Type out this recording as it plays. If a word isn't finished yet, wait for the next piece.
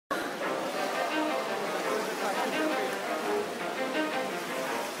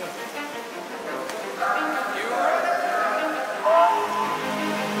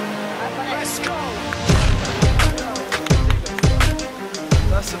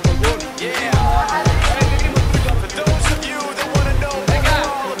Yeah. For those of you that want to know what we're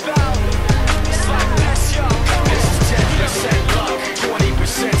all about, it's like this, yo. This is 10% luck,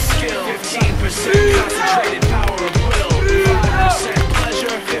 20% skill, 15% concentrated power of will, 5% pleasure,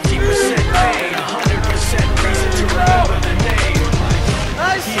 50% pain, 100% reason to remember the name.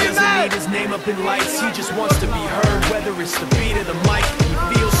 He doesn't need his name up in lights, he just wants to be heard, whether it's the beat of the mic. He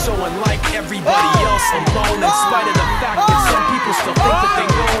feels so unlike everybody else, alone, in spite of the fact that some people still think that they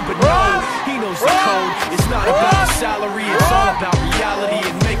know. But no, he knows the code. It's not about the salary, it's all about reality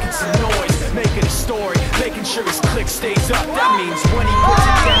and making some noise, making a story, making sure his click stays up. That means when he puts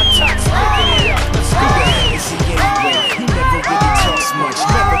it down, Tox picking it up. Let's go. Is he anywhere? He never really talks much,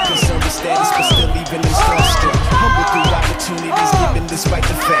 never concerned with status, but still even in starstruck. Humble through opportunities, living despite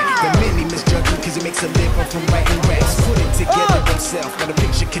the fact that many misjudge him because he makes a living from writing raps. Put it together himself, got a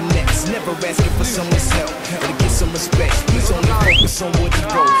picture connects, never asking for someone's help or to get some respect. He's only focused on what he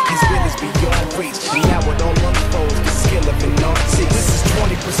wrote, his will is beyond reach, and now it all unfolds, the skill of an artist. This is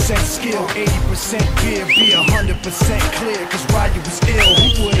 20% skill, 80% fear, be 100% clear, cause Ryu was ill.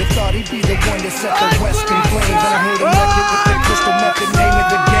 Who would've thought he'd be the one that set the West in flames? I heard him wreck it with the crystal method, name of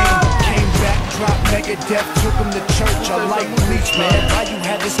the game. Came back, dropped Megadeth, took him to church. I like Bleach, man. Ryu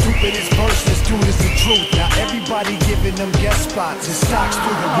had the stupidest verse, this dude is the truth. Now everybody giving them guest spots and stocks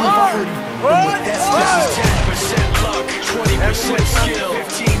through the roof. I heard him with that This is 10% luck, 20% skill,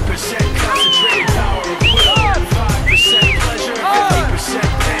 15% concentrated power of will, 5% pleasure, 50%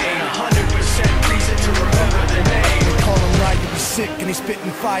 pain, 100% reason to remember the name. They call him Ryu, he's sick and he's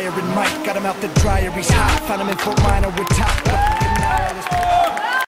spitting fire and Mike got him out the dryer, he's hot. Found him in Fort Minor with top.